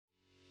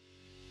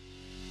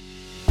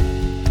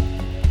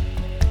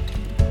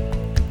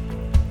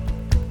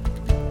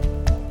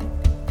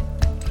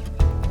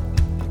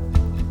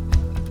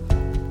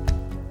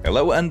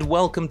Hello and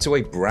welcome to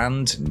a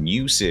brand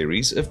new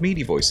series of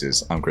Media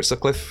Voices. I'm Chris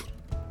Sutcliffe.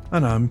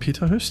 And I'm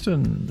Peter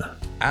Houston.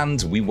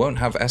 And we won't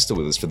have Esther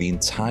with us for the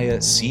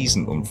entire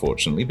season,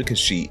 unfortunately, because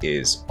she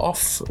is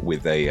off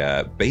with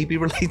a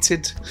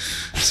baby-related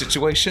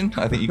situation,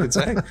 I think you could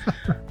say.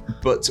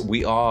 But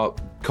we are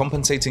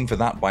compensating for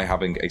that by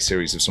having a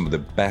series of some of the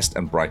best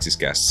and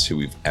brightest guests who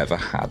we've ever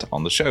had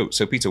on the show.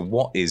 So, Peter,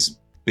 what is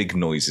Big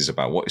Noises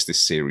about? What is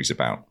this series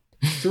about?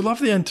 So we love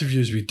the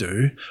interviews we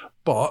do,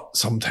 but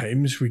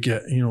sometimes we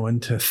get,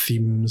 into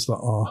themes that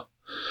are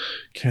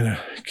kind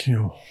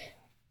of,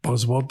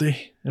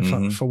 buzzwordy,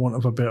 for want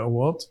of a better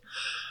word.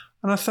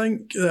 And I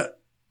think that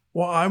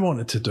what I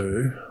wanted to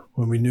do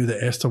when we knew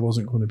that Esther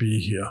wasn't going to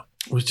be here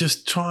was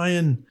just try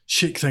and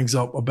shake things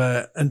up a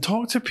bit and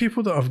talk to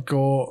people that have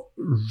got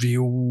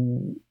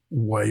real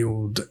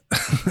wild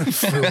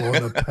full-on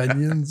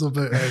opinions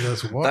about how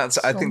this works.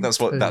 I think that's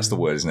the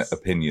word, isn't it?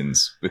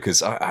 Opinions.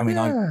 Because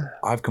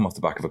I've come off the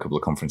back of a couple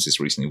of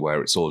conferences recently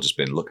where it's all just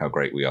been, look how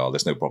great we are,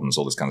 there's no problems,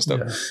 all this kind of stuff.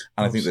 Yeah,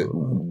 and I think that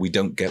we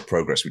don't get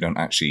progress. We don't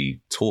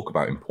actually talk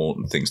about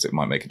important things that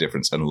might make a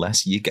difference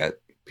unless you get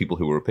people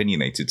who are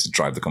opinionated to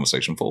drive the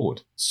conversation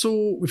forward.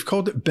 So we've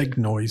called it Big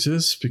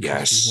Noises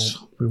because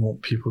we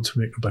want people to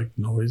make a big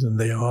noise, and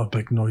they are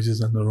big noises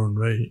in their own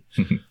right.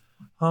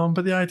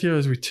 But the idea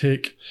is we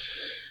take,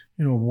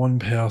 one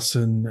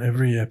person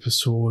every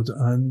episode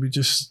and we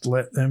just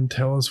let them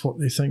tell us what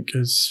they think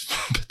is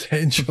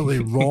potentially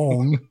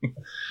wrong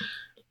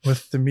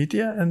with the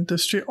media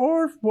industry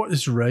or what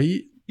is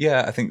right.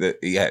 Yeah, I think that,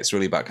 it's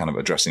really about kind of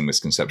addressing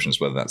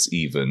misconceptions, whether that's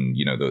even,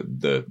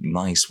 the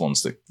nice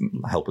ones that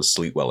help us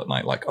sleep well at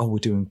night, like, oh, we're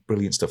doing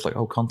brilliant stuff, like,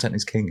 oh, content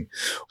is king,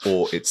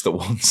 or it's the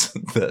ones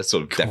that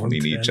sort of definitely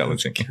need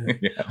challenging.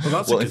 Yeah. Well,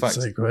 that's a good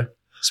segue.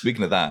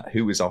 Speaking of that,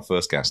 who is our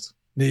first guest?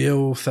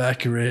 Neil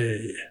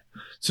Thackray.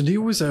 So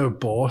Neil was our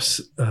boss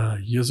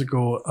years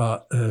ago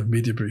at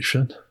Media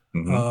Briefing.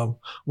 Mm-hmm.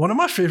 One of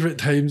my favourite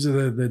times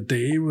of the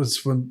day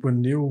was when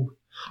Neil,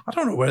 I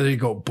don't know whether he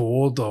got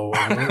bored or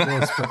what it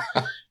was,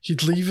 but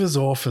he'd leave his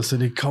office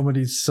and he'd come and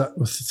he'd sit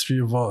with the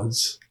three of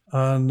us,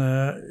 and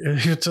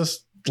he would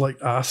just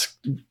ask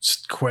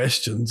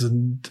questions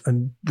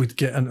and we'd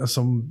get into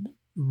some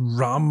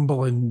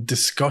rambling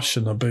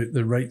discussion about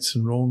the rights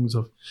and wrongs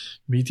of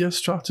media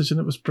strategy, and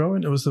it was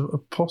brilliant. It was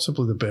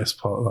possibly the best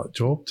part of that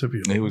job, to be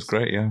honest. It was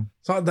great, yeah.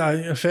 So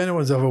if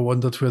anyone's ever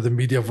wondered where the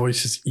Media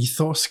Voices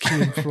ethos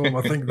came from,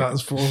 I think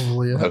that's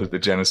probably it. That was the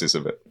genesis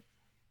of it.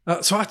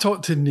 So I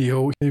talked to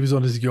Neil. He was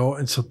on his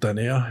yacht in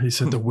Sardinia. He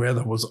said the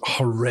weather was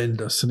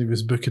horrendous and he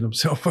was booking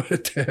himself a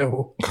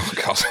hotel. Oh,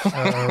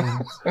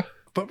 God.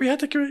 But we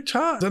had a great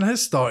chat. And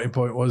his starting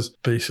point was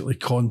basically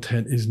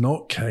content is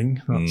not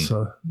king.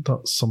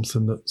 That's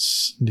something that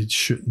needs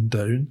shooting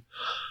down.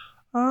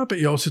 But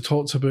he also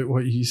talks about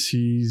what he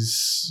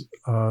sees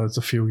as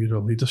a failure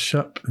of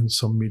leadership in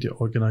some media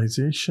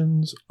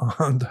organisations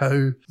and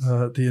how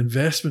the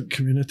investment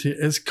community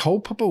is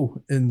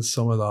culpable in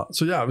some of that.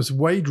 So it was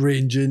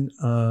wide-ranging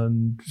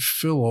and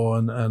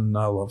full-on, and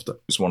I loved it.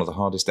 It was one of the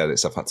hardest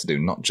edits I've had to do,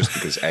 not just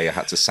because I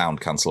had to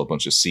sound cancel a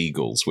bunch of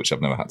seagulls, which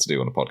I've never had to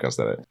do on a podcast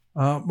edit.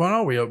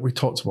 We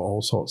talked about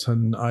all sorts,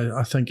 and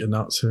I think in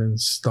that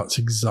sense, that's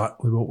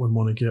exactly what we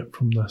want to get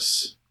from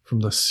this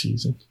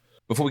season.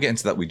 Before we get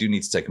into that, we do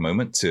need to take a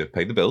moment to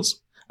pay the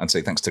bills and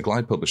say thanks to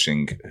Glide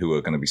Publishing, who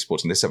are going to be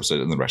supporting this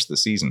episode and the rest of the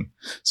season.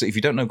 So if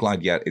you don't know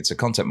Glide yet, it's a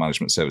content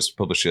management service for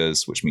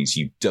publishers, which means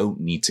you don't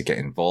need to get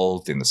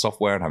involved in the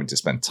software and having to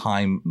spend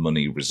time,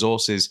 money,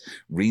 resources,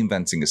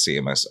 reinventing a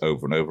CMS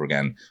over and over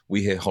again.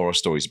 We hear horror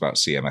stories about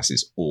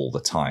CMSs all the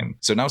time.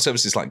 So now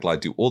services like Glide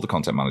do all the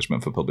content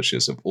management for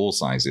publishers of all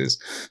sizes,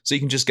 so you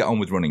can just get on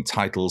with running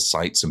titles,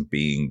 sites, and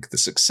being the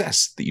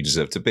success that you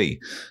deserve to be.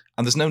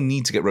 And there's no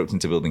need to get roped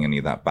into building any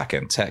of that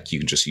back-end tech. You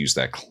can just use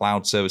their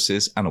cloud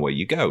services and away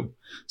you go.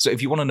 So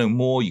if you want to know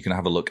more, you can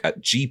have a look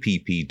at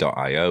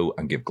gpp.io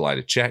and give Glide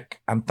a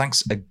check. And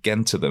thanks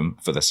again to them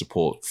for their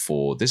support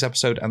for this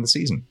episode and the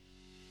season.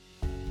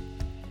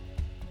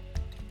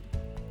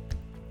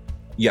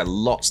 Yeah,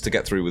 lots to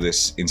get through with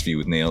this interview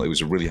with Neil. It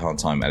was a really hard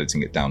time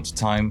editing it down to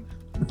time.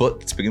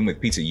 But to begin with,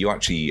 Peter, you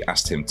actually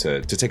asked him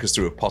to take us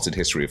through a potted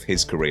history of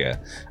his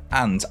career.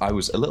 And I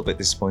was a little bit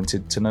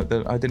disappointed to note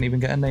that I didn't even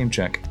get a name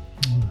check.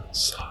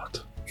 Sad.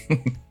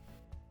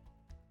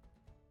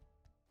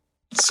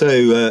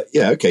 So,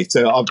 okay.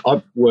 So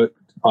I've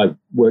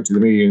worked in the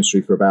media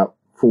industry for about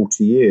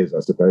 40 years,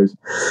 I suppose.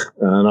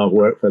 And I've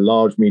worked for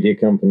large media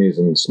companies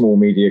and small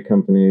media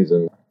companies.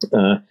 And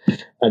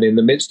in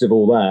the midst of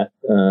all that,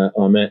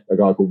 I met a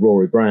guy called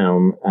Rory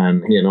Brown,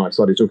 and he and I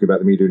started talking about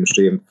the media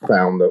industry and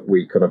found that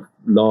we kind of,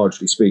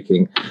 largely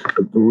speaking,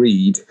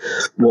 agreed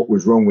what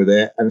was wrong with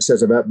it and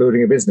set about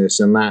building a business.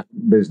 And that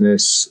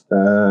business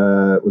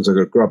was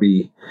like a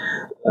grubby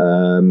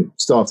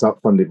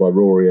startup funded by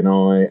Rory and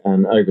I.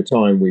 And over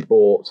time, we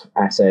bought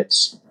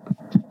assets,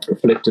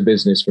 flipped a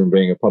business from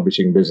being a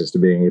publishing business to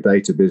being a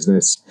data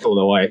business.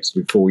 Although I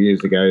exited 4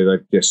 years ago,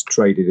 they've just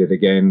traded it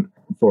again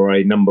for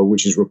a number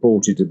which is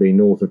reported to be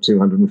north of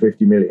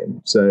 250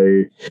 million.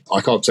 So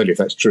I can't tell you if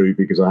that's true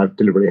because I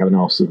deliberately haven't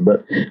asked them.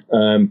 But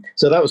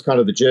so that was kind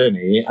of the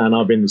journey. And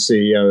I've been the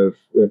CEO of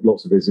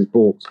lots of businesses,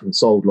 bought and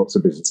sold lots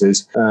of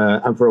businesses.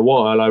 And for a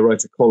while, I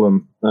wrote a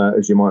column,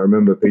 as you might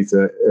remember,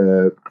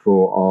 Peter,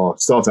 for our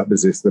startup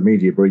business, the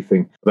Media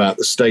Briefing, about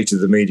the state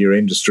of the media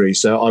industry.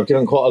 So I've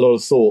given quite a lot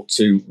of thought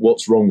to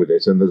what's wrong with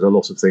it. And there's a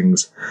lot of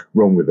things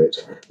wrong with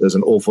it. There's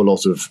an awful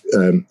lot of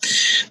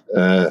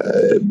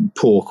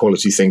poor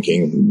quality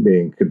thinking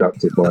being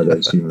conducted by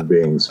those human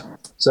beings.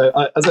 So,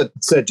 as I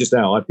said just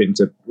now, I've been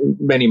to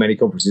many, many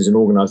conferences and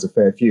organised a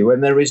fair few,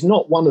 and there is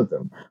not one of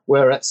them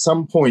where at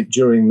some point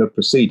during the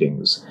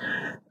proceedings,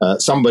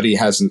 somebody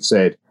hasn't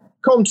said,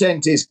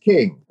 content is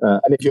king.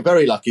 And if you're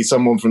very lucky,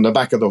 someone from the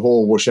back of the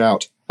hall will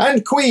shout,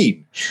 and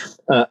queen.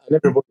 And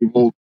everybody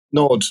will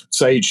nod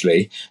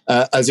sagely,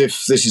 as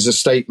if this is a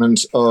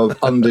statement of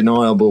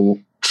undeniable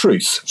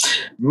truth.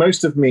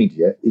 Most of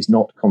media is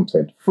not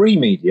content. Free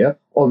media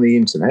on the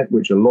internet,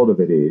 which a lot of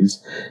it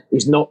is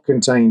not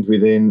contained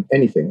within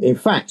anything. In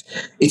fact,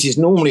 it is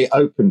normally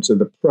open to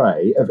the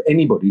prey of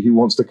anybody who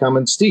wants to come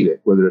and steal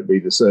it, whether it be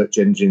the search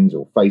engines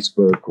or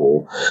Facebook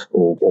or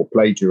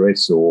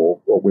plagiarists, or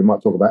we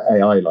might talk about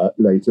AI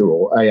later,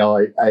 or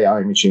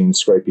AI machines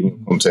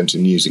scraping content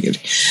and using it.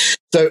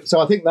 So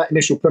I think that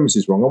initial premise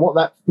is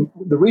wrong. And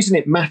the reason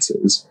it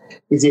matters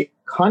is it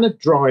kind of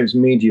drives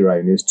media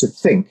owners to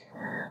think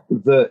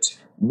that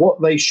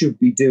what they should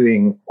be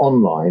doing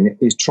online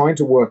is trying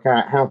to work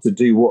out how to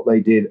do what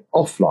they did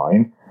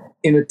offline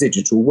in a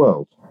digital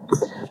world.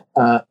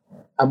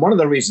 And one of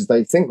the reasons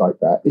they think like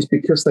that is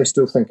because they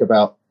still think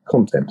about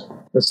content.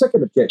 The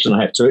second objection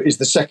I have to it is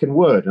the second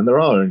word, and there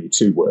are only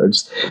two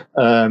words,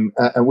 and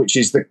which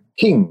is the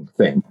king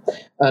thing.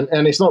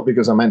 And it's not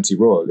because I'm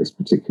anti-royalist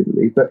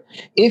particularly, but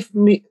if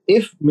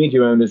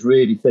media owners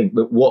really think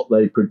that what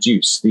they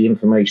produce, the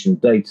information,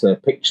 data,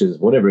 pictures,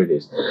 whatever it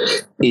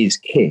is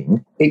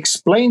king,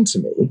 explain to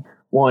me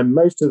why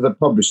most of the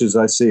publishers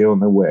I see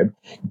on the web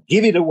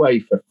give it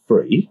away for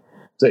free.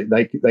 So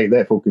they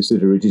therefore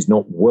consider it is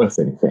not worth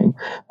anything,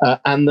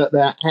 and that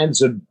their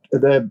ads are,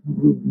 their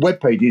web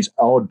pages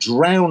are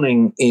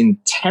drowning in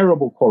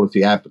terrible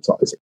quality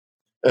advertising,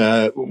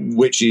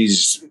 which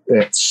is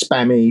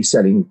spammy,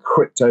 selling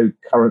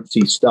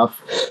cryptocurrency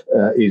stuff,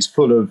 is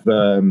full of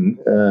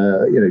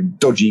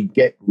dodgy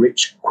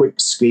get-rich-quick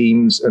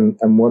schemes and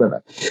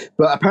whatever.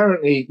 But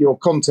apparently your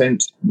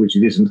content, which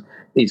it isn't,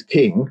 is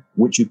king,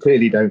 which you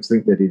clearly don't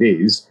think that it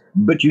is,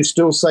 but you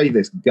still say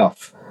this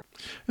guff.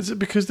 Is it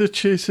because they're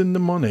chasing the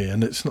money,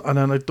 and it's not? And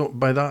I don't,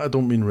 by that I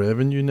don't mean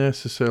revenue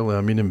necessarily.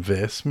 I mean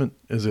investment.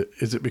 Is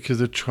it because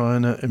they're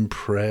trying to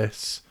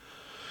impress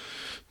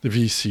the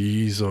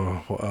VCs or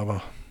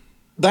whatever?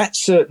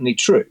 That's certainly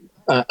true,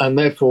 and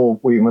therefore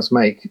we must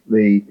make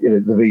the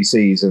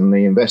VCs and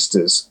the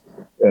investors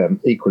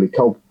equally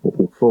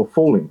culpable for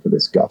falling for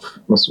this guff,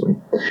 mustn't we?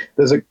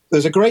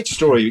 There's a great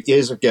story.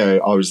 Years ago,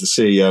 I was the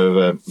CEO of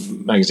a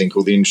magazine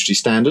called The Industry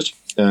Standard,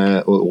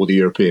 or the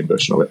European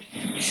version of it.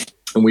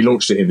 And we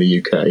launched it in the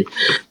UK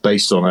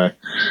based on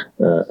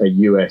a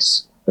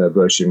US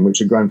version, which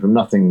had grown from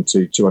nothing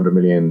to $200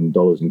 million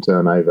in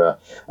turnover,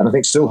 and I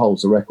think still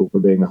holds the record for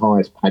being the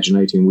highest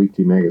paginating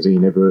weekly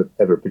magazine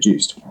ever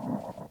produced.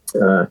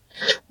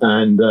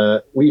 And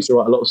we used to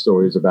write a lot of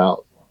stories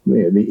about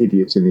the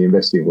idiots in the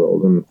investing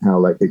world and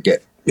how they could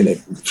get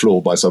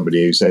floored by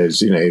somebody who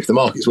says, if the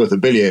market's worth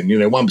 $1 billion,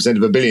 1%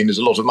 of $1 billion is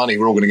a lot of money,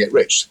 we're all going to get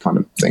rich, kind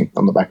of thing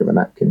on the back of a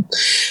napkin.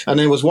 And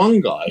there was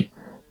one guy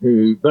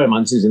who, bear in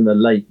mind, this is in the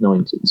late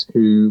 90s,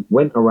 who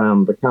went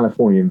around the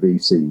Californian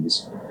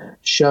VCs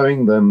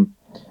showing them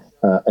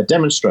a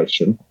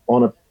demonstration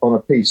on a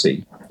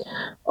PC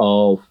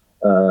of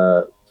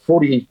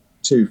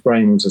 42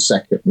 frames a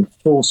second,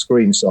 full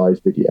screen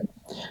size video,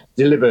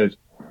 delivered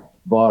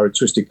via a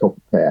twisted copper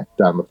pair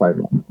down the phone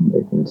line.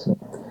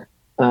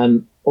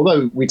 And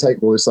although we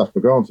take all this stuff for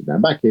granted now,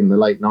 back in the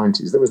late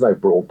 90s, there was no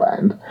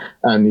broadband.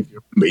 And if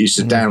you remember, you used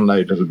to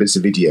download little bits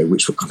of video,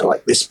 which were kind of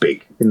like this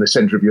big in the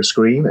center of your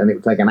screen, and it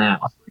would take an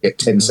hour to get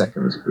 10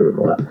 seconds of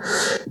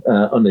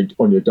that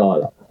on your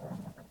dial-up.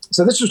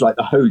 So this was like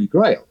the holy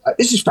grail.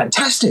 This is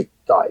fantastic,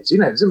 guys.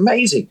 It's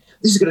amazing.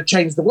 This is going to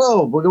change the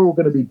world. We're all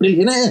going to be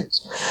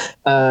billionaires.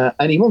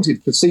 And he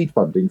wanted for seed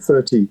funding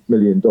 $30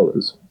 million,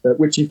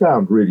 which he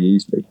found really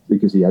easily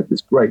because he had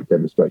this great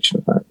demonstration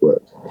of how it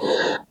worked.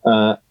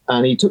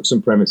 And he took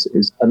some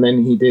premises, and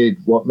then he did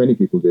what many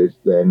people did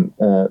then.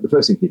 The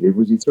first thing he did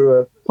was he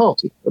threw a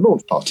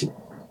launch party.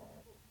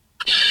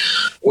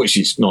 Which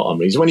is not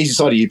unreasonable. When he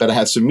decided he better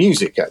have some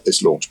music at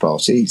this launch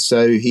party,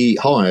 so he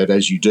hired,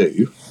 as you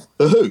do,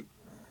 The Who.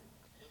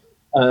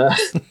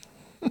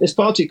 This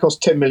party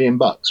cost $10 million,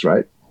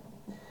 right?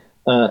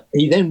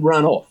 He then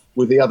ran off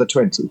with the other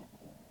 20,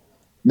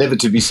 never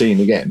to be seen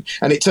again.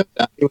 And it turned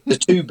out it was a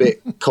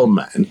 2-bit con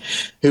man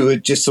who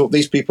had just thought,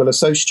 these people are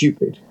so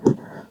stupid,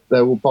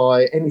 they will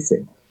buy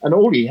anything. And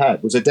all he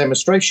had was a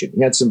demonstration.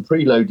 He had some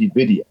preloaded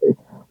video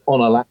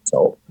on a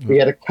laptop. He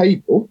had a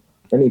cable,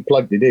 and he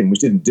plugged it in, which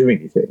didn't do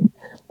anything,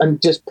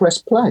 and just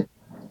pressed play.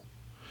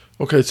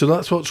 Okay, so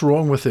that's what's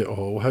wrong with it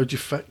all. How do you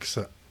fix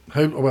it?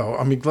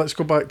 Let's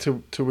go back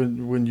to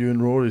when you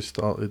and Rory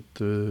started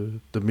the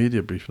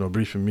media briefing or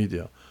briefing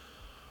media.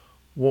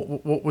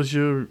 What was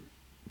your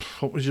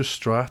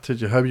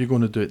strategy? How are you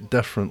going to do it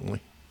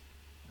differently?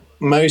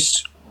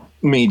 Most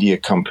media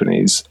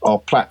companies are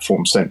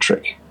platform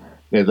centric.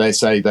 They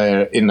say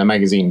they're in the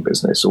magazine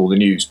business or the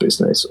news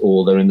business,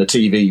 or they're in the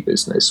TV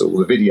business or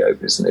the video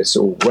business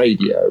or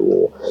radio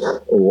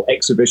or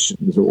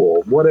exhibitions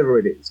or whatever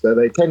it is. So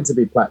they tend to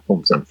be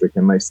platform centric,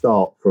 and they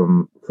start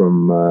from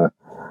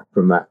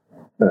that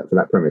for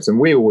that premise. And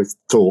we always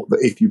thought that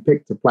if you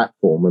picked a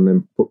platform and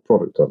then put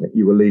product on it,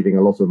 you were leaving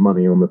a lot of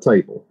money on the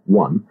table,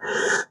 one.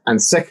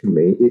 And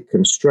secondly, it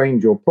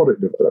constrained your product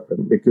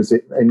development because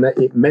it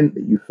meant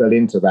that you fell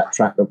into that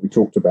trap that we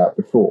talked about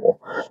before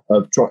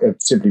of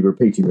simply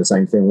repeating the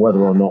same thing,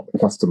 whether or not the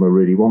customer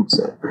really wants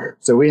it.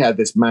 So we had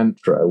this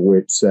mantra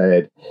which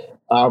said,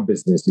 our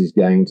business is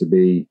going to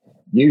be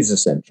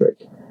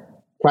user-centric,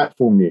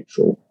 platform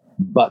neutral,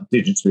 but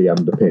digitally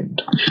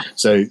underpinned.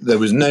 So there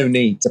was no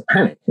need to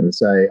panic and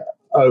say,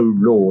 oh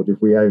Lord,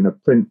 if we own a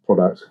print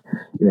product,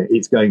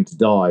 it's going to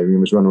die. We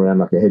must run around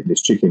like a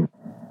headless chicken.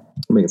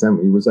 We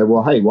would say,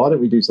 well, hey, why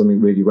don't we do something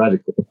really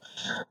radical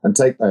and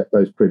take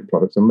those print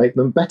products and make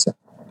them better?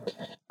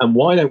 And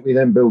why don't we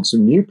then build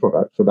some new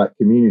product for that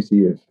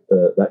community of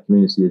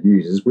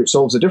users, which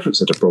solves a different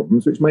set of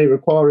problems, which may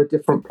require a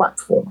different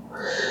platform?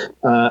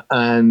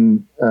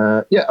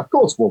 Of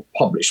course, we'll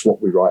publish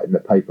what we write in the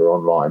paper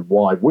online.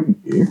 Why wouldn't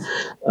you?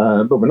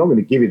 But we're not going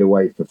to give it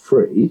away for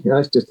free.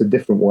 It's just a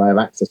different way of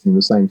accessing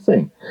the same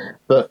thing.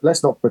 But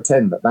let's not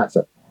pretend that that's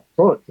a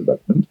product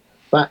development.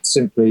 That's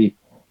simply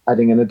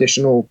adding an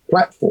additional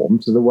platform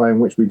to the way in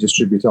which we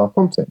distribute our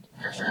content.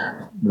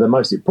 The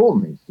most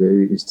important thing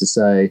to do is to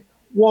say,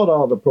 what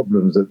are the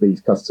problems that these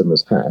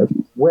customers have?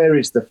 Where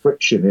is the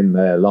friction in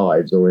their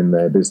lives or in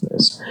their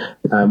business?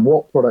 And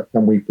what product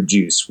can we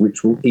produce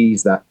which will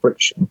ease that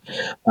friction?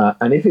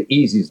 And if it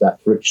eases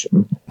that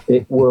friction,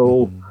 it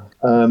will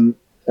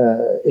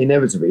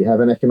inevitably have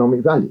an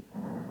economic value.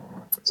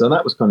 So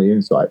that was kind of the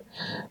insight.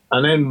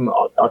 And then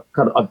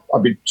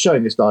I've been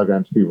showing this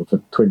diagram to people for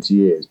 20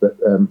 years, but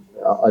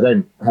I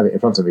don't have it in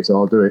front of me, so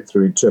I'll do it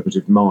through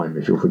interpretive mime,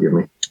 if you'll forgive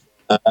me.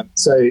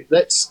 So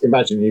let's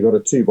imagine you've got a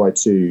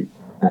 2x2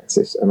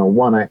 axis, and on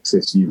one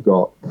axis you've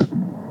got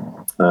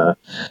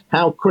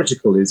how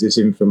critical is this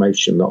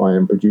information that I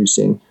am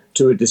producing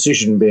to a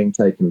decision being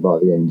taken by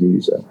the end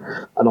user.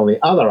 And on the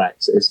other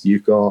axis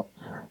you've got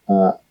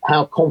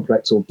how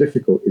complex or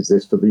difficult is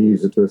this for the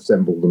user to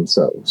assemble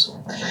themselves?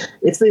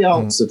 If the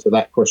answer to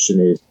that question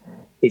is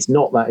it's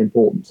not that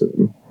important to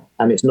them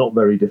and it's not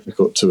very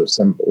difficult to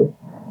assemble,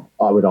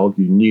 I would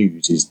argue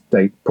news is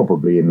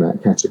probably in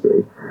that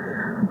category.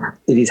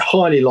 It is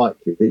highly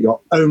likely that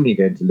you're only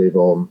going to live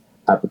on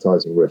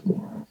advertising revenue,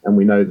 and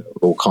we know that there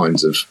are all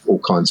kinds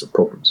of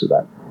problems with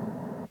that.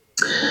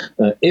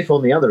 If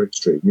on the other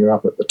extreme you're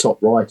up at the top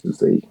right of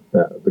the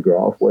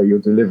graph, where you're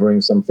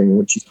delivering something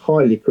which is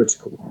highly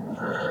critical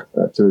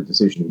to a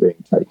decision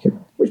being taken,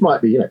 which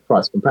might be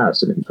price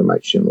comparison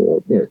information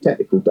or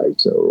technical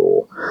data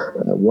or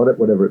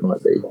whatever it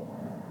might be,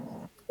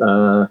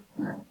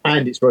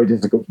 and it's very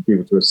difficult for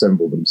people to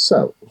assemble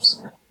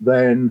themselves,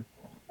 then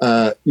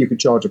you could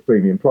charge a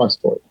premium price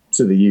for it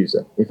to the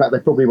user. In fact, they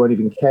probably won't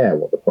even care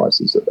what the price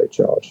is that they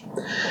charge.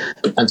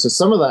 And so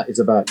some of that is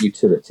about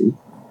utility,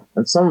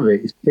 and some of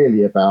it is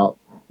clearly about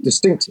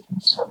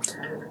distinctiveness.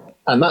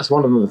 And that's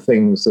one of the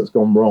things that's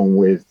gone wrong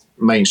with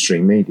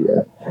mainstream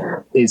media,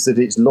 is that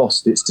it's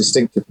lost its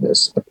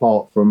distinctiveness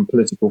apart from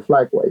political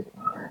flag waving,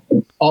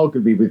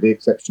 arguably with the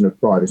exception of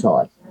Private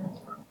Eye,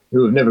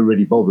 who have never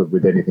really bothered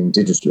with anything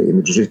digitally in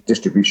the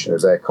distribution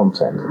of their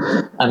content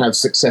and have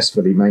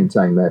successfully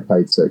maintained their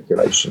paid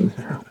circulation.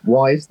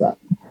 Why is that?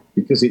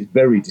 Because it's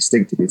very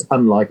distinctive. It's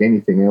unlike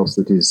anything else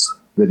that is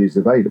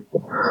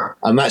available.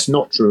 And that's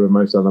not true of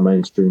most other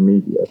mainstream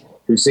media,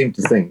 who seem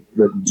to think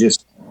that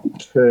just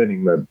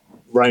turning the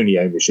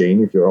Roneo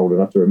machine, if you're old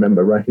enough to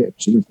remember Roneo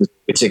machines,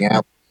 spitting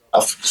out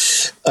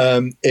stuff,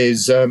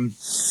 is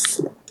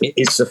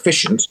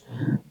sufficient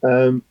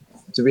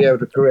to be able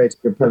to create a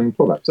compelling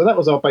product. So that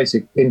was our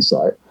basic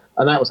insight,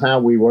 and that was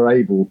how we were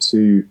able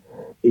to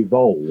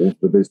evolve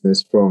the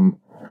business from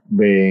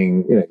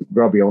being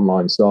grubby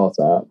online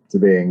startup to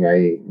being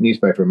a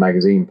newspaper and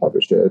magazine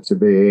publisher to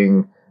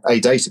being a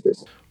data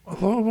business. A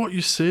lot of what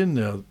you're saying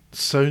there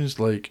sounds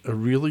like a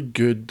really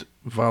good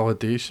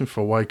validation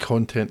for why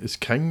content is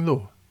king,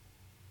 though.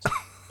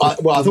 I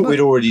thought we'd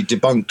already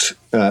debunked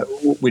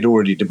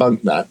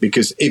that,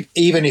 because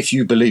even if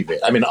you believe it,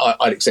 I mean,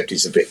 I'd accept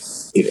it's a bit,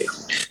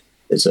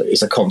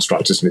 it's a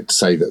construct, isn't it, to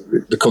say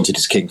that the content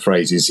is king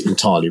phrase is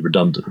entirely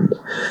redundant.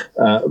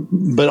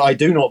 But I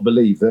do not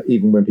believe that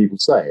even when people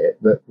say it,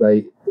 that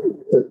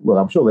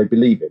I'm sure they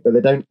believe it, but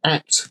they don't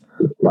act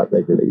like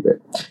they believe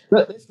it.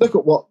 Let's look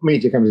at what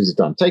media companies have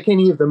done. Take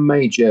any of the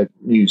major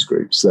news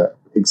groups that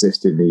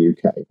exist in the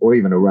UK or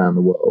even around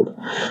the world.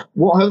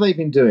 What have they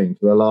been doing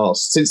for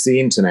since the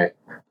internet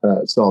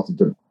started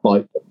to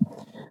bite them?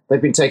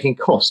 they've been taking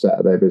cost out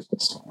of their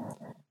business.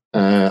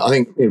 I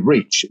think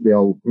Reach, the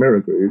old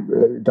Mirror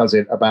Group, does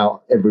it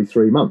about every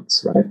 3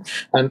 months, right?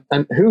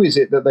 And who is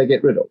it that they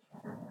get rid of?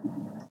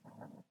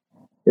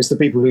 It's the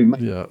people who make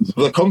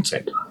the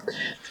content.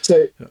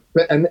 So,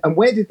 and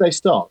where did they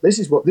start? This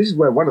is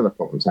where one of the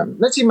problems happened.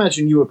 Let's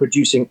imagine you were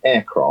producing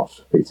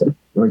aircraft, Peter.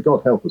 I mean,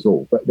 God help us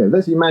all. But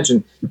let's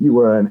imagine you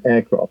were an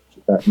aircraft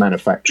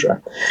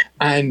manufacturer,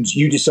 and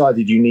you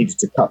decided you needed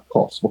to cut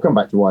costs. We'll come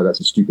back to why that's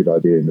a stupid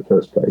idea in the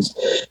first place.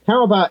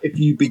 How about if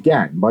you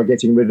began by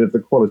getting rid of the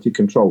quality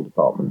control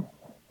department?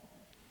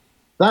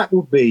 That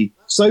would be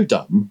so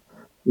dumb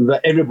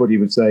that everybody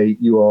would say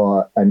you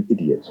are an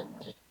idiot.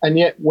 And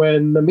yet,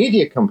 when the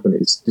media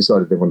companies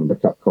decided they wanted to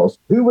cut costs,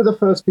 who were the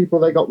first people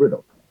they got rid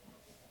of?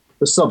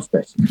 The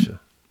subspecies. Sure.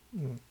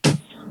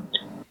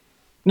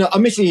 Now,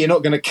 admittedly, you're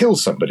not going to kill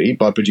somebody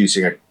by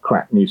producing a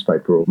crap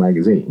newspaper or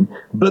magazine,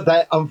 but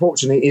that,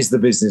 unfortunately, is the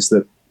business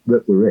that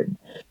we're in.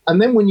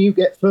 And then when you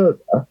get further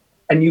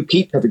and you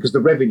keep cutting, because the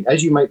revenue,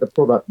 as you make the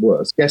product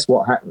worse, guess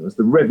what happens?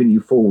 The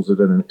revenue falls at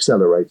an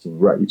accelerating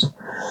rate.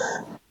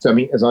 So, I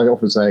mean, as I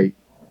often say,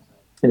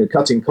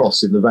 cutting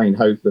costs in the vain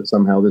hope that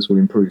somehow this will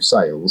improve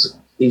sales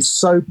is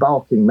so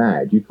barking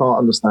mad, you can't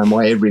understand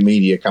why every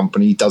media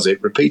company does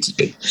it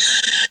repeatedly.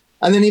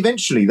 And then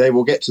eventually they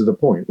will get to the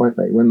point, won't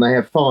they, when they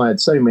have fired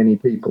so many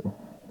people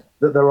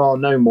that there are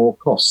no more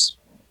costs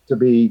to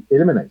be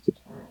eliminated.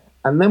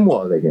 And then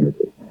what are they going to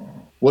do?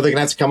 Well, they're going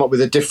to have to come up with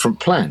a different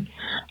plan.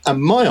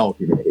 And my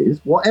argument is,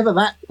 whatever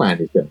that plan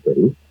is going to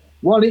be,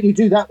 why don't you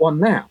do that one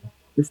now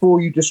before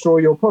you destroy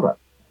your product?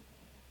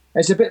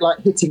 It's a bit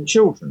like hitting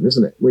children,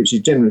 isn't it? Which is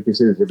generally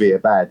considered to be a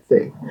bad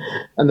thing.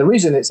 And the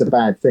reason it's a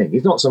bad thing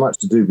is not so much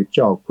to do with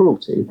child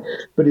cruelty,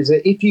 but is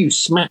that if you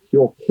smack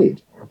your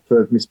kid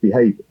for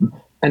misbehaving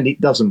and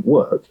it doesn't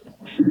work,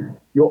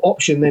 your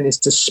option then is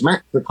to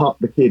smack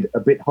the kid a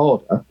bit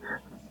harder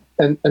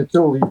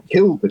until you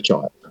kill the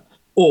child.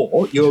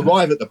 Or you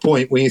arrive at the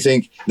point where you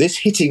think, this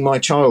hitting my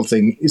child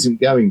thing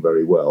isn't going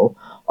very well,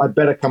 I'd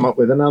better come up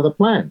with another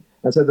plan.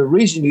 And so the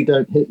reason you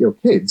don't hit your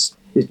kids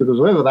is because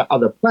whatever that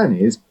other plan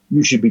is,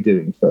 you should be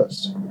doing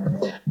first.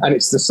 And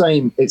it's the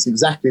same, it's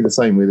exactly the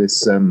same with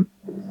this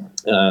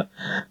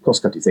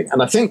cost-cutting thing.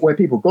 And I think where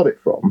people got it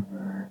from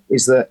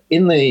is that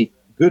in the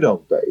good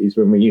old days,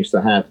 when we used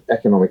to have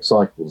economic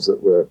cycles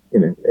that were,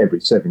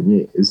 every 7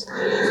 years,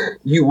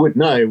 you would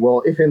know,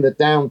 well, if in the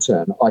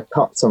downturn I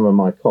cut some of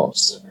my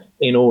costs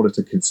in order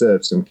to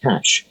conserve some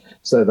cash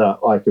so that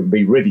I can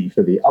be ready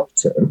for the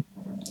upturn,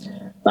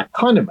 that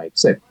kind of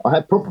makes sense. I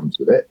had problems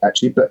with it,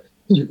 actually, but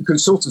you can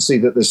sort of see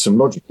that there's some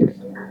logic in it.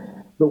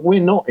 But we're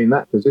not in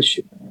that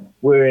position.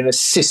 We're in a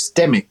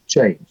systemic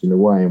change in the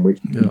way in which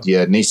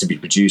media needs to be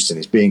produced and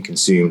is being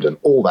consumed and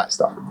all that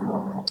stuff.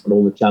 And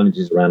all the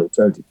challenges around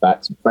alternative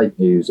facts and fake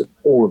news and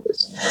all of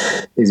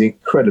this is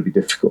incredibly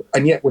difficult.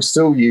 And yet we're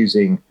still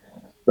using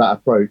that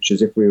approach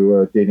as if we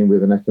were dealing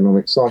with an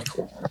economic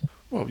cycle.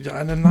 Well, yeah,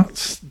 and then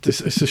it's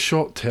a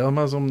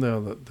short-termism there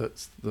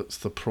that's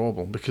the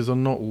problem, because they're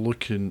not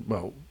looking,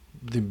 well,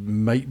 they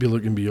might be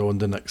looking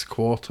beyond the next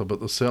quarter, but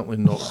they're certainly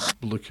not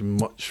looking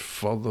much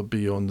further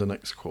beyond the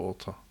next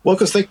quarter. Well,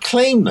 because they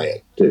claim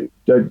they do,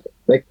 don't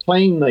they? They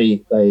claim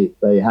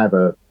they have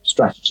a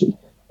strategy.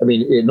 I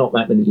mean, not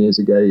that many years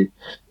ago,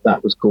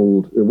 that was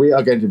called, we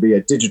are going to be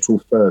a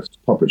digital-first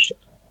publisher.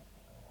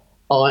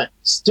 I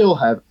still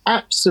have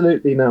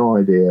absolutely no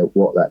idea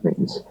what that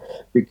means,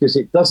 because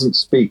it doesn't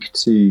speak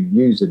to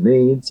user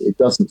needs. It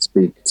doesn't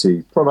speak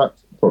to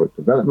product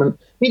development.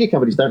 Media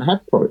companies don't have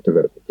product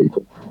development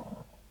people.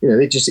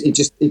 It just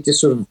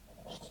sort of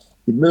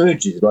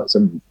emerges like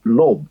some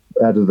blob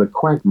out of the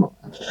quagmire.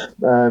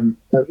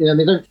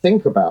 They don't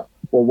think about,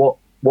 well,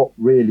 what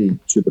really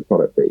should the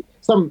product be?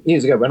 Some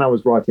years ago, when I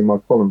was writing my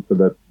column for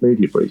the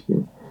media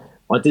briefing,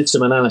 I did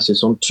some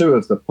analysis on two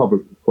of the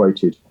publicly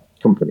quoted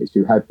companies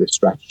who had this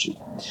strategy,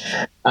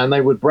 and they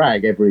would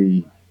brag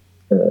every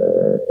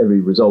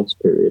results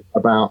period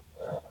about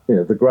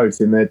the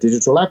growth in their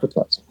digital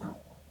advertising,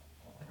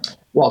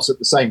 whilst at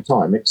the same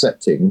time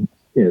accepting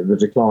the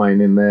decline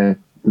in their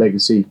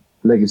legacy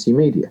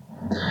media.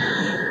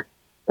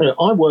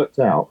 I worked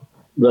out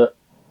that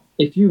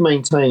if you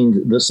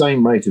maintained the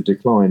same rate of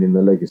decline in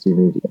the legacy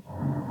media,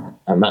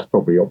 and that's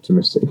probably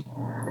optimistic,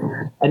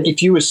 and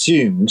if you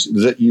assumed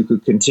that you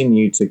could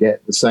continue to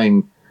get the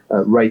same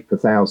rate per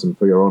thousand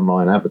for your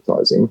online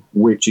advertising,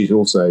 which is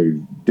also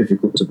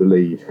difficult to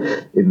believe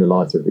in the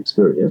light of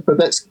experience, but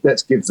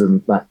let's give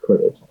them that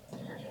credit.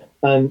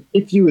 And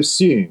if you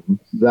assume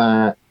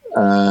that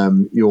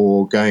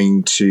you're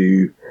going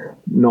to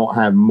not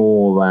have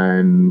more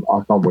than, I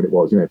can't remember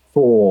what it was,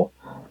 4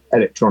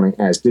 electronic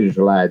ads,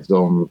 digital ads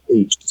on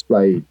each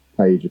display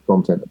page of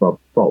content above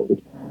the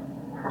fold,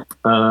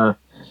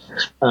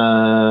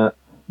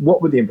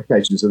 what would the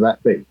implications of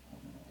that be?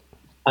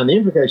 And the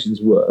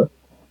implications were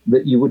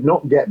that you would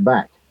not get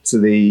back to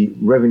the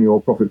revenue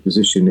or profit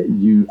position that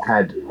you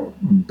had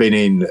been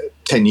in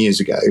 10 years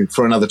ago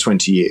for another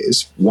 20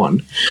 years,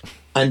 one,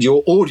 and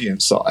your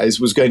audience size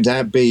was going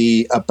to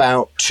be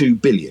about 2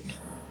 billion.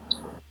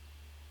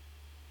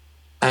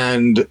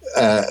 And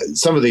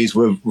some of these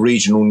were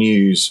regional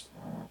news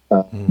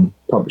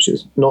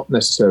publishers, not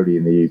necessarily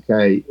in the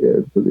UK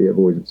for the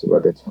avoidance of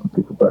identifying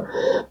people, but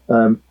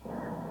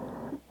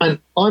and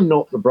I'm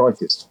not the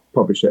brightest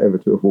publisher ever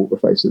to have walked the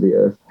face of the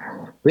earth,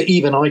 but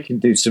even I can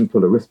do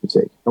simple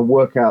arithmetic and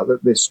work out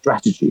that this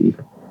strategy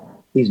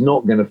is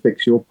not going to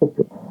fix your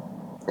problem.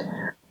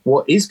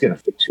 What is going to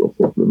fix your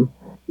problem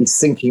is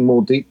thinking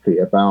more deeply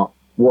about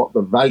what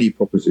the value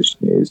proposition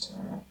is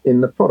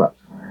in the product.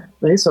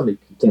 Now, here's something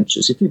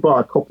contentious. If you buy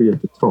a copy of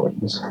the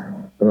Times,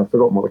 and I've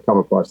forgotten what the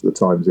cover price of the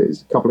Times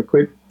is, a couple of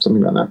quid,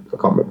 something like that,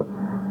 I can't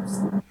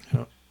remember.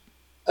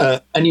 Yeah.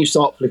 And you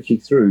start flicking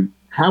through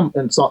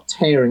and start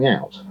tearing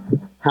out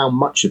how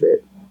much of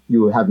it you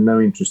will have no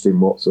interest in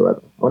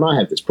whatsoever. And I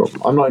have this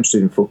problem. I'm not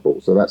interested in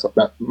football, so that's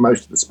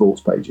most of the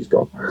sports page is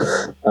gone.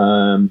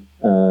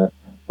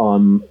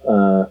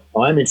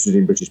 I'm interested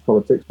in British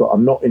politics, but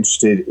I'm not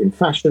interested in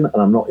fashion, and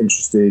I'm not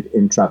interested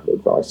in travel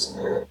advice.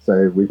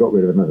 So we got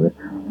rid of another.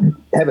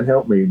 Heaven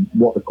help me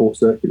what the court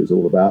circular is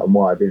all about and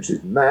why I'd be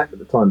interested in that, but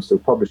the Times still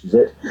publishes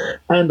it.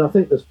 And I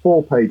think there's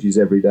 4 pages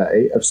every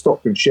day of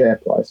stock and share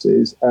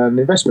prices and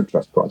investment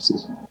trust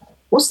prices.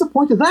 What's the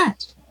point of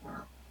that?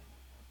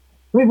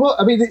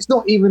 I mean, it's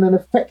not even an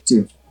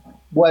effective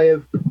way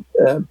of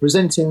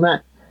presenting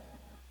that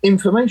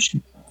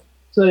information.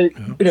 So,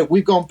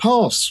 we've gone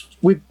past.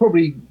 We've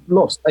probably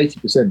lost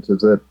 80% of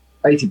the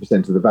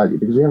value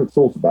because we haven't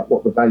thought about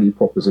what the value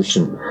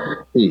proposition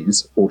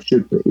is or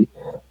should be.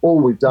 All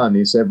we've done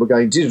is said we're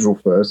going digital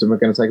first, and we're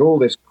going to take all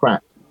this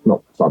crap,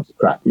 not tons of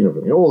crap, you know what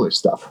I mean, all this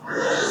stuff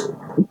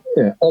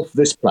off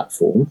this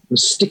platform and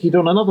stick it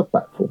on another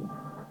platform,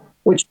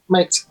 which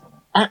makes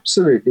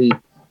absolutely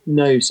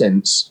no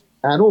sense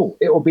at all.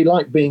 It will be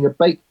like being a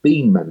baked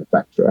bean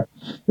manufacturer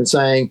and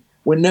saying,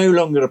 we're no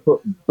longer going to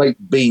put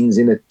baked beans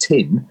in a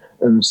tin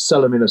and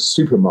sell them in a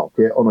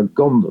supermarket on a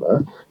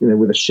gondola,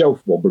 with a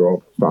shelf wobbler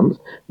up front.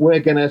 We're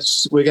going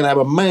to have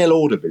a mail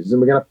order business,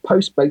 and we're going to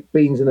post baked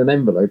beans in an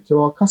envelope to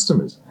our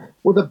customers.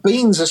 Well, the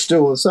beans are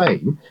still the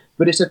same,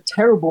 but it's a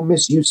terrible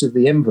misuse of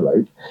the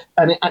envelope,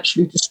 and it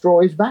actually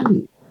destroys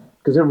value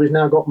because everybody's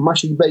now got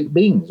mushy baked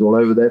beans all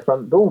over their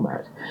front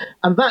doormat.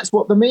 And that's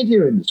what the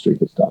media industry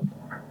has done.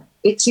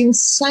 It's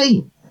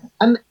insane,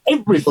 and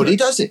everybody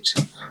does it.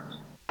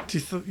 Do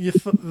you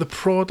think the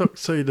product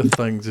side of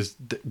things is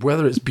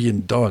whether it's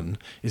being done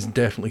is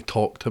definitely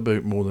talked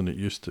about more than it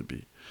used to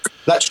be?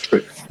 That's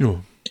true.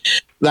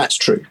 That's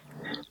true.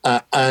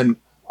 And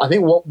I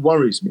think what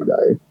worries me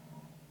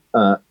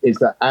though is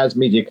that as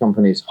media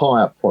companies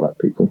hire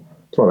product people,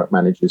 product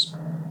managers,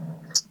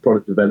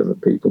 product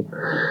development people,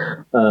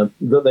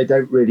 that they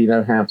don't really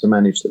know how to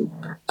manage them.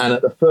 And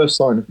at the first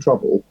sign of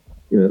trouble,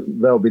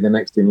 they'll be the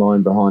next in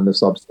line behind the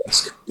subs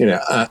desk,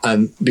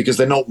 and because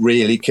they're not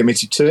really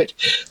committed to it.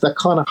 They're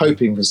kind of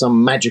hoping for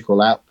some magical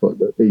output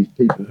that these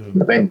people can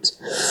invent,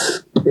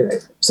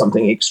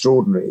 something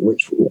extraordinary,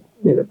 which will,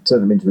 turn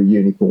them into a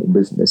unicorn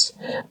business.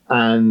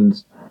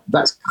 And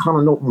that's kind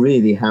of not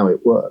really how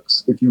it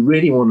works. If you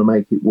really want to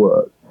make it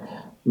work,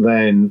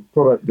 then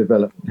product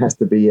development has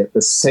to be at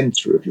the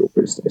center of your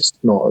business,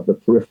 not at the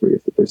periphery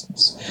of the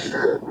business.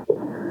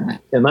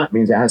 And that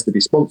means it has to be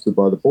sponsored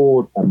by the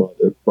board and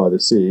by the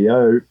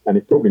CEO, and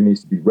it probably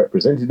needs to be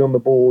represented on the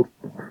board.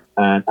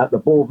 And at the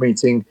board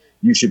meeting,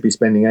 you should be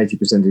spending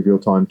 80% of your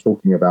time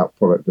talking about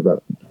product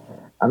development.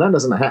 And that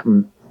doesn't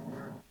happen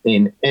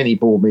in any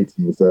board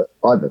meetings that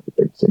I've ever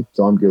been to,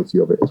 so I'm guilty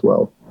of it as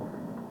well.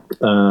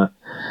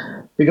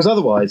 Because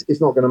otherwise,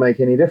 it's not going to make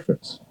any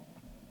difference.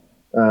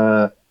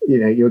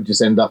 You'll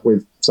just end up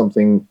with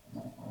something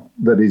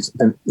that is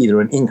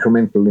either an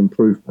incremental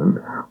improvement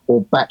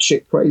or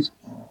batshit crazy.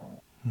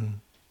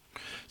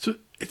 So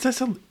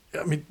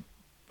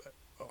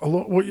a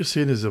lot what you're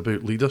saying is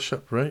about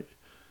leadership, right?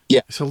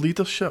 Yeah. It's a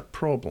leadership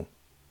problem.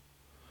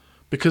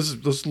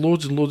 Because there's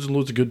loads and loads and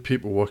loads of good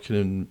people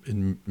working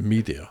in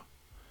media.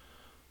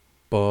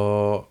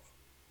 But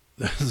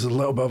there's a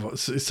little bit of it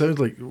sounds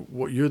like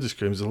what you're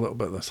describing is a little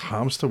bit of this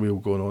hamster wheel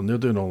going on. They're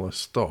doing all this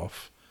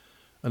stuff,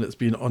 and it's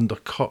being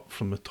undercut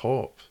from the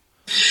top.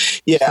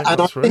 Yeah, and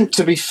I think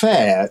to be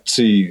fair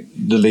to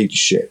the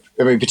leadership,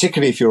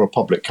 particularly if you're a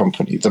public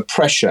company, the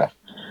pressure,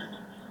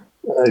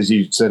 as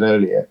you said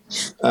earlier,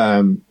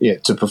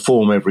 to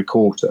perform every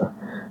quarter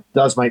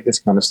does make this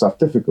kind of stuff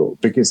difficult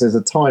because there's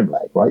a time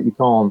lag, right? You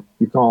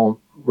can't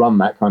run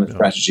that kind of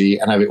strategy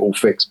and have it all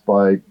fixed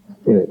by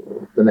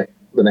the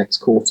next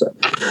quarter,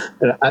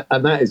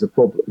 and that is a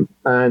problem.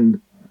 And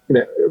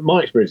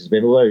my experience has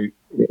been, although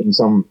in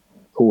some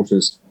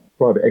quarters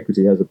private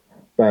equity has a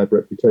bad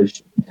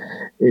reputation,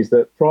 is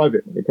that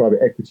private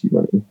equity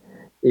money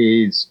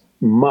is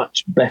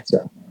much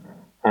better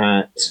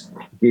at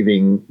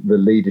giving the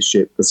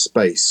leadership the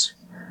space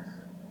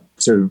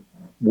to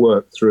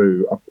work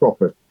through a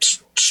proper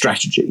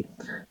strategy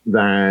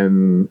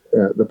than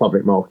the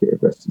public market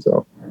investors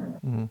are.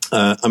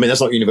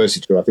 That's not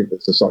universally true. I think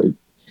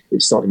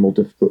it's slightly more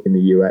difficult in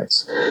the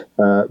US.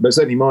 But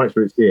certainly my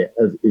experience here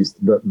is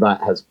that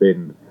has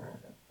been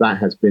that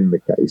has been the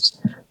case,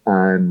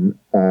 and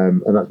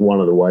that's one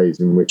of the ways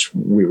in which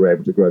we were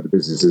able to grow the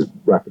business as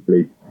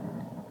rapidly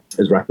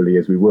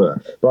as we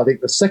were. But I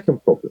think the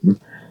second problem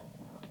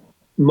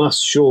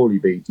must surely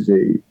be to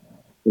do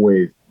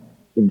with,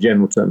 in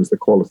general terms, the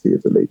quality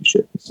of the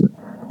leadership, isn't it?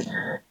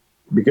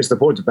 Because the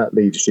point about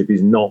leadership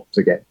is not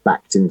to get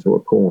backed into a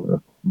corner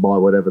by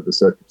whatever the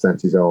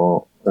circumstances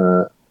are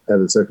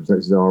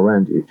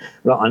around you.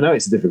 But I know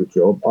it's a difficult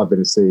job. I've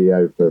been a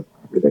CEO for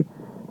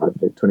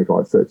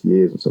 25, 30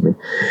 years or something,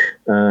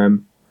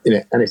 and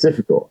it's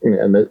difficult.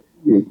 And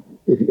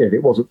if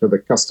it wasn't for the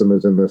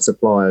customers and the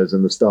suppliers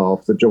and the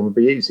staff, the job would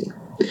be easy.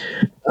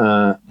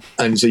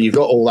 And so you've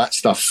got all that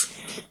stuff,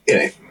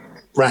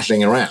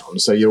 rattling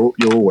around. So you're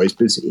always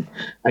busy,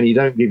 and you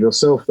don't give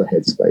yourself the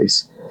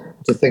headspace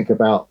to think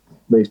about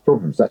these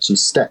problems, to actually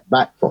step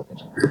back from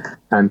it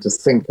and to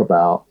think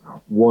about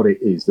what it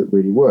is that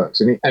really works.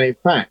 And in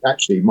fact,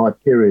 actually, my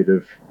period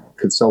of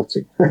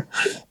consulting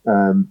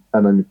and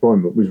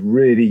unemployment was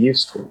really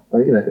useful.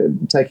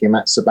 Taking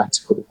that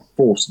sabbatical,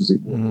 forced as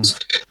it was,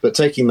 but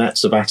taking that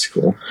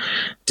sabbatical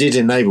did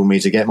enable me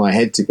to get my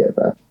head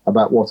together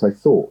about what I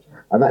thought.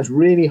 And that's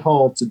really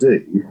hard to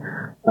do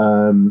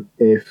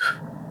if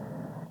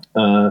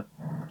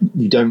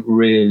you don't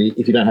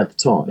have the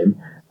time.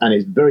 And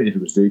it's very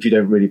difficult to do if you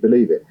don't really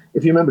believe it.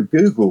 If you remember,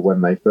 Google,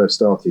 when they first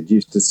started,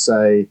 used to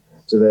say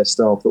to their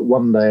staff that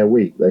one day a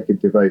week they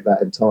could devote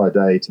that entire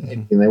day to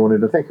anything they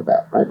wanted to think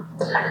about, right?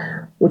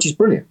 Which is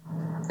brilliant.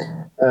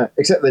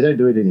 Except they don't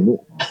do it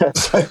anymore.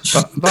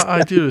 that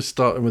idea of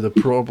starting with a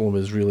problem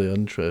is really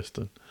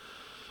interesting.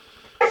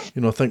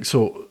 I think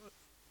so.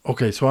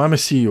 Okay, so I'm a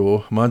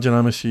CEO. Imagine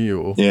I'm a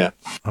CEO. Yeah.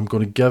 I'm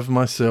going to give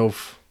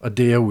myself a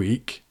day a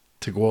week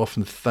to go off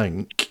and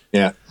think.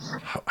 Yeah.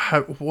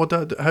 How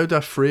do I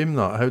frame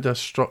that? How do I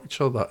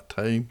structure that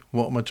time?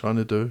 What am I trying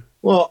to do?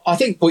 Well, I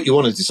think what you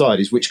want to decide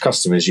is which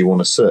customers you want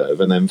to serve,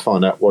 and then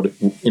find out what it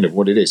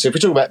is. So if we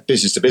talk about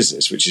business to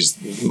business, which is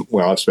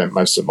where I've spent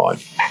most of my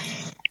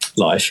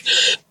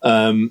life,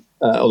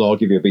 although I'll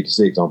give you a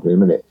B2C example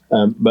in a minute.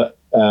 But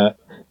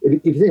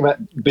if you think about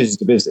business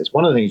to business,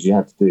 one of the things you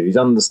have to do is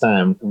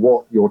understand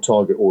what your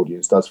target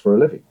audience does for a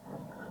living,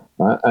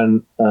 right?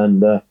 And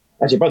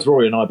actually, both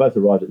Rory and I both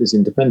arrived at this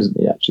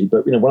independently, actually.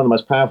 But, one of the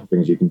most powerful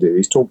things you can do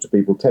is talk to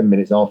people 10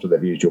 minutes after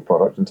they've used your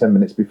product and 10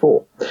 minutes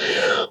before.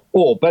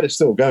 Or better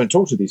still, go and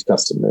talk to these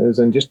customers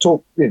and just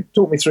talk me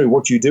through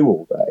what you do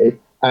all day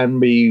and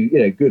be,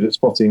 good at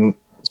spotting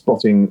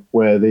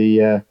where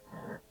the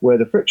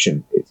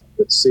friction is.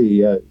 That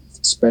CEOs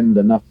spend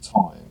enough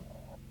time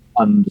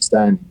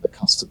understanding the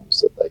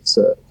customers that they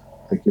serve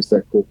because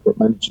they're corporate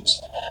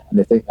managers and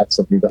they think that's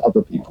something that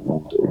other people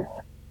will do.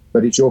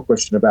 But it's your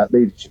question about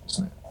leadership,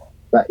 isn't it?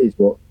 That is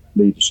what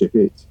leadership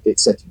is.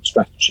 It's setting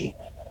strategy.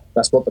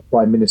 That's what the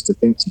Prime Minister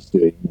thinks he's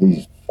doing with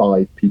these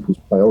 5 people's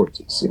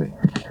priorities.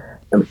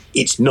 I mean,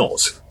 it's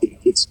not.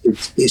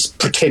 It's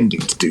pretending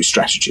to do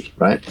strategy,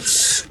 right?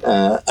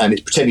 And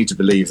it's pretending to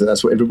believe that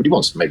that's what everybody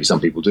wants. Maybe some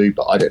people do,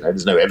 but I don't know.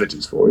 There's no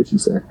evidence for it,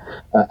 is there?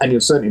 And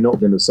you're certainly not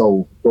going to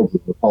solve the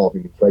problem of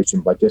halving inflation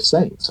by just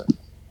saying so.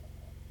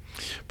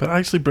 But it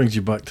actually brings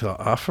you back to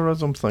that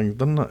aphorism thing,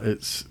 doesn't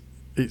it?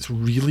 It's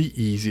really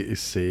easy to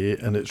say,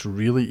 and it's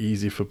really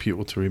easy for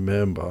people to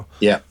remember.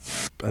 Yeah.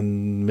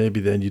 And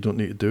maybe then you don't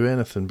need to do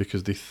anything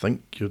because they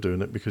think you're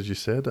doing it because you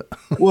said it.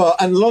 Well,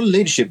 and a lot of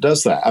leadership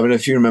does that. I mean,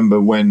 if you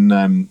remember when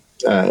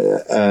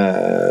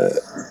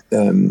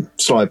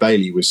Sly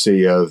Bailey was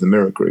CEO of the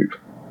Mirror Group,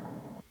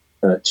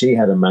 she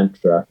had a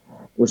mantra,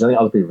 which I think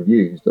other people have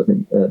used. I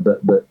think,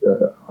 but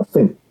I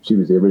think she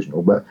was the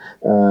original. But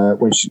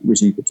when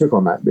she took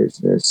on that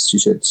business, she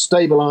said,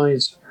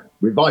 "Stabilize,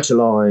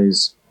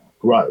 revitalize,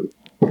 grow."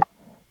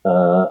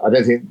 I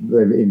don't think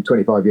in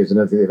 25 years, I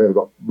don't think they've ever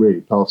got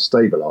really past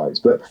stabilise.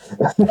 But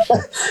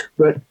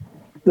but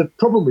the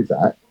problem with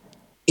that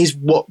is,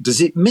 what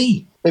does it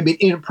mean? I mean,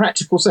 in a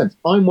practical sense,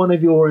 I'm one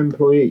of your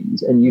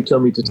employees, and you tell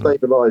me to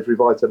stabilise,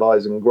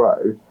 revitalise, and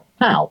grow.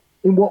 How?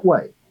 In what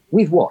way?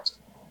 With what?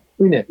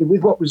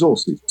 With what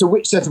resources? To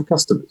which set of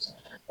customers?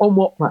 On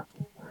what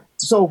platform?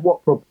 To solve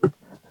what problem?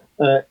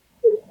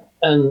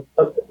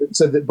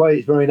 So that by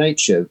its very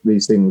nature,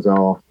 these things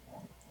are.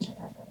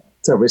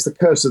 So it's the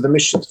curse of the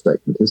mission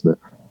statement, isn't it?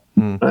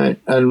 Right?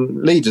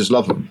 And leaders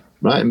love them,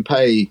 right? And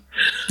pay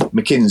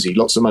McKinsey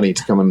lots of money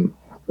to come and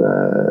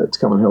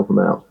help them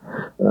out.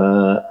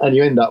 And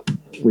you end up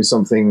with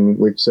something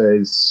which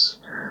says,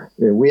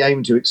 we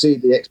aim to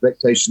exceed the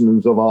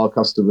expectations of our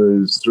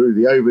customers through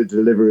the over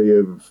delivery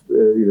of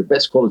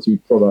best quality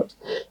product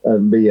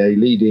and be a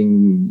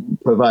leading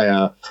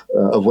purveyor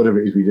of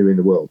whatever it is we do in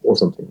the world, or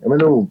something. I mean,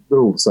 they're all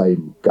the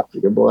same gut.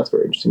 You go, well, that's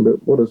very interesting, but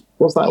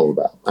what's that all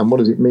about? And what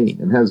does it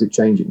mean? And how does it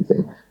change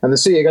anything? And the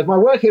CEO goes, my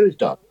work here is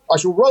done. I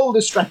shall roll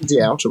this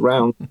strategy out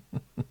around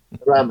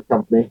the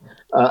company,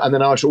 and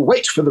then I shall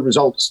wait for the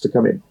results to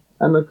come in.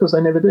 And of course,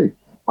 they never do.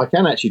 I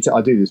can actually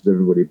I do this to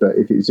everybody, but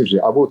if it's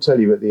interesting, I will tell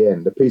you at the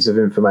end a piece of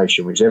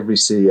information which every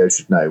CEO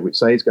should know, which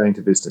say is going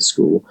to business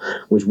school,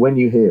 which when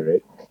you hear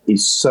it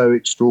is so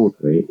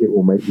extraordinary, it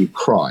will make you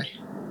cry.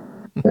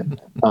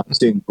 I've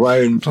seen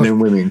grown men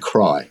and women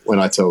cry when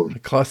I told them. The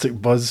classic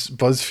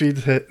BuzzFeed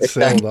hit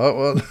sell that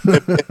one.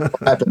 What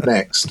happened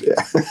next?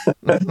 Yeah.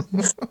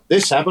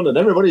 This happened, and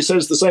everybody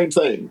says the same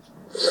thing.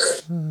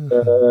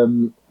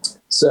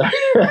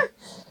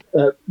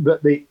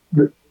 But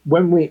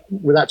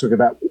without talking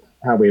about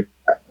how the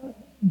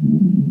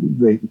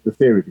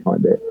theory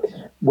behind it,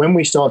 when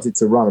we started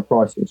to run a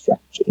pricing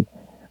strategy,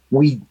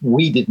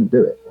 we didn't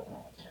do it.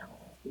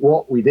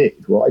 What we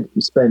did, right,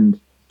 we spend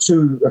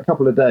a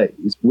couple of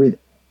days with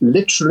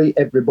literally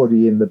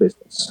everybody in the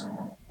business,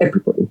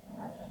 everybody,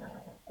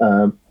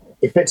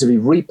 effectively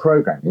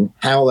reprogramming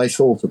how they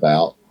thought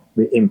about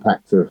the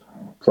impact of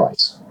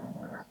price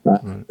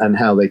and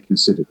how they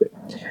considered it.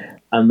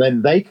 And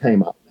then they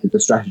came up with the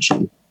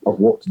strategy of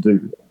what to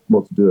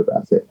do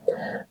about it.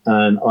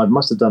 And I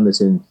must have done this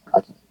in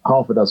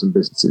half a dozen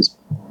businesses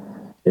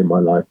in my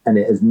life, and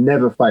it has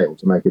never failed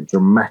to make a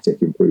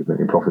dramatic improvement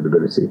in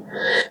profitability.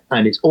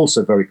 And it's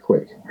also very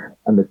quick.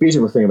 And the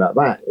beautiful thing about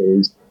that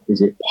is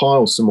it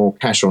piles some more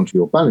cash onto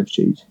your balance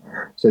sheet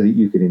so that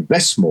you can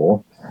invest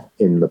more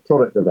in the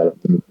product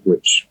development,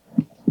 which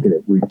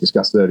we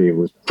discussed earlier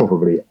was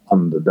probably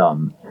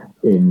underdone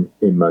in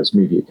most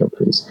media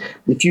companies.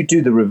 If you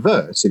do the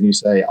reverse and you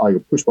say, I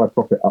will push my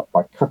profit up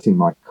by cutting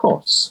my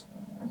costs,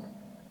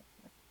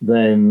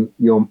 then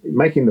you're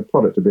making the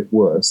product a bit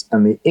worse,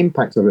 and the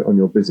impact of it on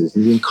your business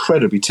is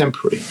incredibly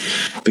temporary,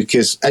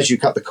 because as you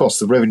cut the cost,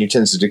 the revenue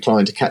tends to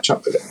decline to catch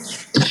up with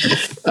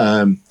it.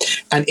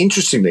 And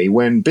interestingly,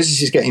 when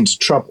businesses get into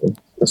trouble,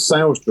 the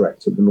sales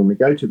director will normally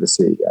go to the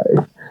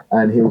CEO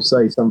and he'll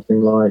say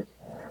something like,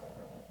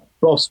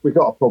 boss, we've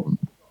got a problem.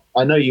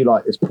 I know you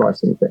like this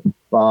pricing thing,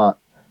 but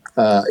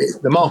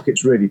the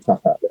market's really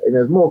tough out there.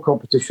 There's more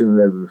competition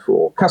than ever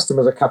before.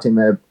 Customers are cutting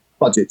their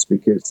budgets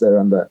because they're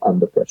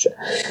under pressure.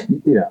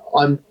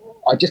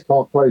 I just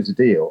can't close a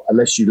deal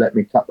unless you let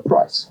me cut the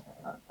price.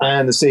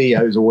 And the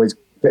CEOs always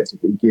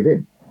effectively give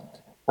in.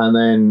 And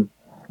then,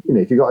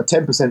 if you've got a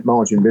 10%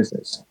 margin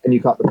business and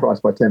you cut the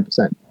price by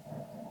 10%,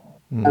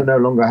 you no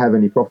longer have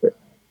any profit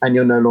and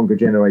you're no longer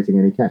generating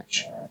any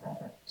cash.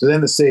 So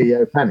then the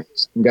CEO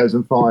panics and goes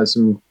and fires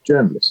some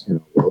journalists in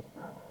the world.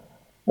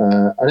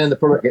 And then the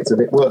product gets a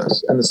bit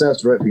worse, and the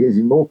sales director gets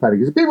even more panic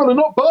because people are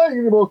not buying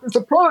anymore because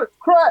the product's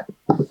crap.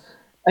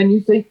 And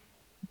you think,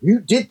 you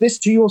did this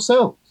to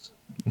yourselves.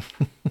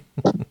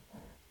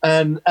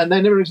 and then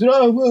everybody says,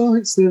 oh, well,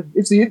 it's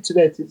the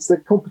internet, it's the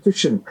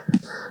competition.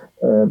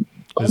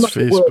 I must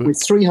have worked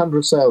with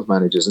 300 sales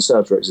managers and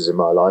sales directors in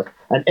my life,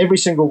 and every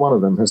single one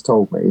of them has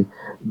told me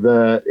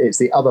that it's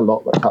the other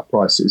lot that cut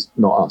prices,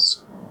 not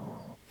us.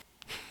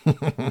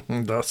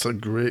 That's a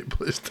great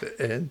place to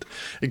end.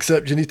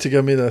 Except you need to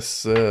give me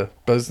this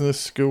business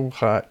school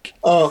hack.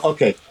 Oh,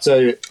 okay.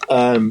 So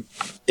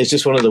it's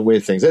just one of the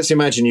weird things. Let's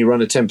imagine you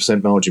run a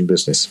 10% margin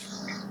business.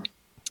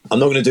 I'm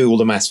not going to do all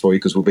the maths for you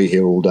because we'll be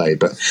here all day,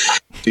 but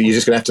you're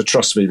just going to have to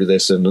trust me with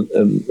this, and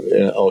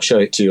I'll show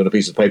it to you on a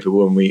piece of paper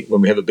when we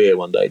have a beer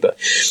one day. But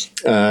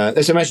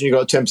let's imagine you've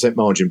got a 10%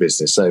 margin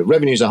business. So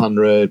revenue's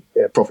 100,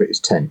 profit is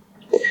 10.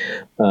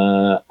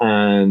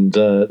 And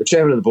the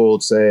chairman of the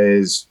board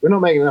says, we're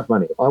not making enough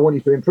money. I want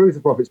you to improve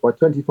the profits by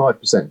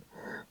 25%.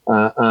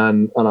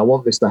 And I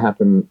want this to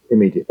happen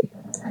immediately.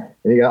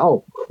 And you go,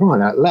 oh,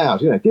 crying out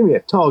loud, give me a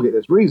target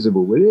that's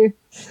reasonable, will you?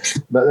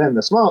 But then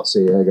the smart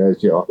CEO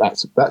goes,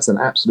 that's an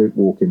absolute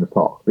walk in the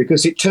park.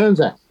 Because it turns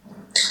out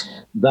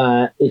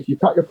that if you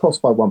cut your costs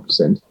by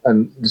 1%,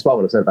 and despite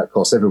what I said about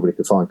costs, everybody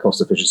could find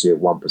cost efficiency of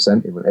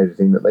 1% in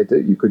everything that they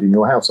do. You could in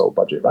your household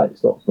budget, right?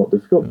 It's not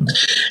difficult.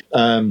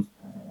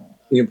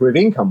 You improve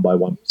income by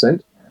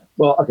 1%.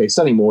 Well, okay,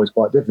 selling more is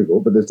quite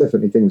difficult, but there's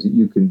definitely things that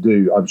you can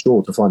do, I'm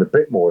sure, to find a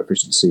bit more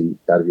efficiency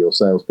out of your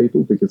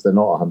salespeople because they're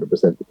not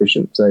 100%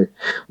 efficient. So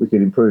we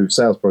can improve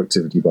sales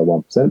productivity by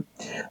 1%.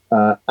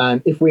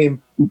 And if we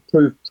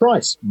improve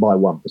price by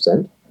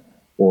 1%,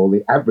 or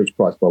the average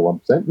price by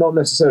 1%, not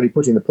necessarily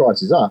putting the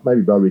prices up,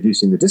 maybe by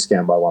reducing the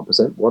discount by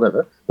 1%,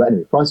 whatever, but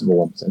anyway, pricing by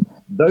 1%.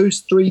 Those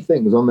three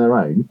things on their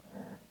own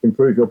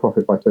improve your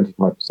profit by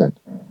 25%.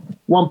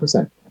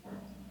 1%.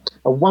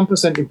 A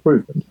 1%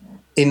 improvement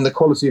in the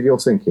quality of your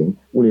thinking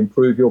will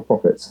improve your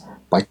profits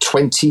by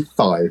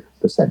 25%.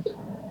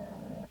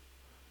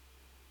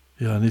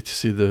 Yeah, I need to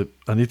see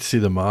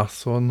the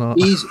maths on that.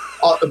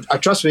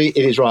 Trust me, it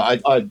is right.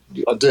 I do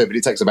it, but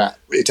it takes about.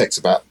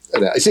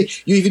 You see,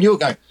 you're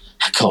going,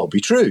 that can't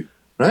be true,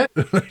 right?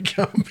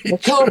 That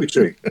can't be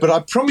true. But I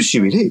promise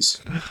you, it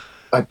is.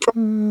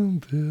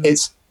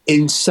 It's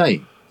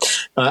insane.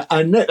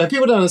 And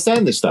people don't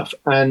understand this stuff,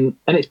 and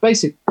it's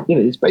basic.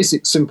 It's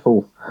basic,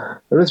 simple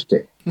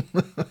arithmetic.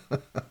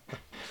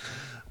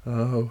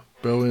 Oh,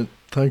 brilliant!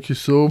 Thank you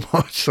so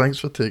much. Thanks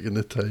for taking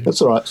the time.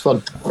 That's all right. It's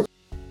fun.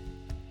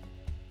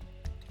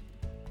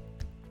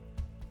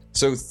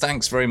 So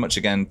thanks very much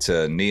again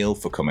to Neil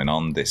for coming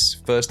on this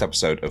first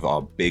episode of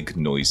our Big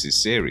Noises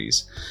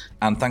series.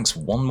 And thanks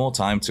one more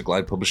time to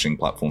Glide Publishing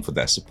Platform for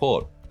their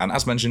support. And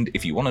as mentioned,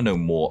 if you want to know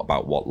more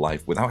about what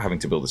life without having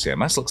to build a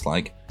CMS looks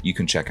like, you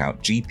can check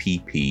out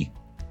gpp.io.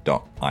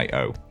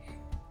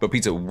 But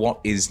Peter,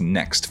 what is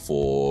next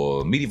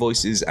for Media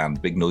Voices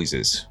and Big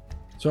Noises?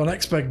 So our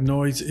next big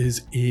noise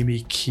is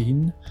Amy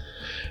Keane.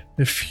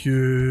 If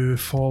you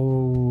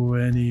follow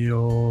any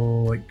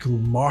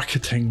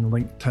marketing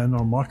LinkedIn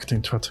or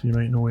marketing Twitter, you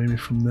might know Amy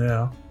from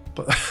there.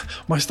 But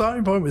my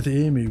starting point with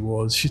Amy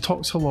was she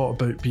talks a lot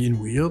about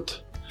being weird,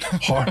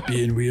 her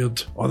being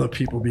weird, other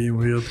people being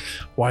weird,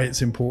 why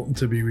it's important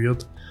to be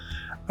weird.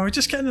 And we're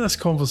just getting in this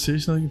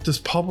conversation, does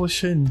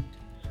publishing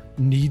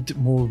need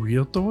more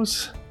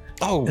weirdos?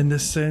 Oh, in the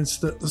sense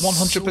that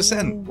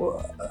 100%.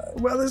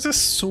 Well, there's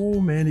just so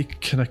many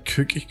kind of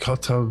cookie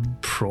cutter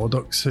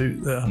products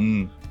out there.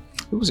 Who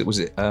was it? Was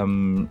it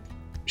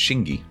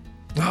Shingy?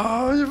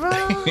 Oh,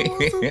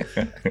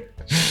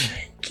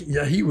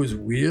 yeah, he was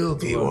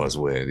weird. He was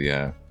weird,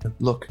 yeah.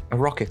 Look, a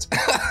rocket.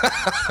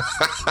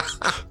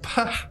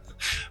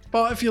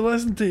 But if you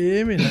listen to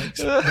Amy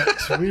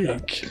next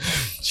week,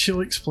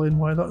 she'll explain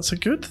why that's a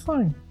good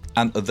thing.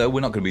 And although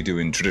we're not going to be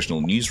doing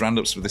traditional news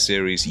roundups for the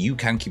series, you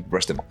can keep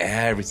abreast of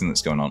everything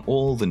that's going on,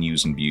 all the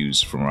news and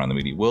views from around the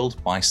media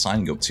world, by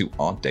signing up to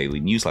our daily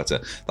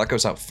newsletter. That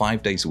goes out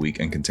 5 days a week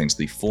and contains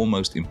the 4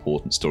 most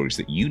important stories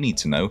that you need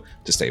to know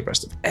to stay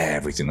abreast of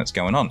everything that's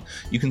going on.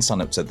 You can sign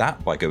up to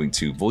that by going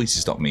to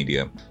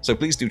voices.media. So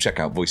please do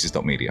check out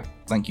voices.media.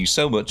 Thank you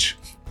so much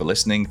for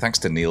listening. Thanks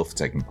to Neil for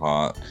taking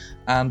part.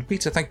 And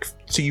Peter, thanks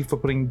to you for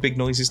putting Big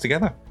Noises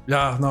together.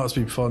 Yeah, no, it's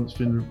been fun. It's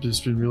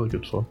been really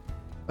good fun.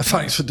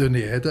 Thanks for doing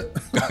the edit.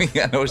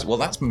 Yeah, no, well,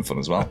 that's been fun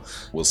as well.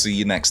 We'll see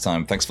you next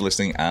time. Thanks for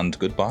listening and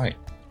goodbye.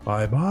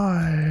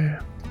 Bye-bye.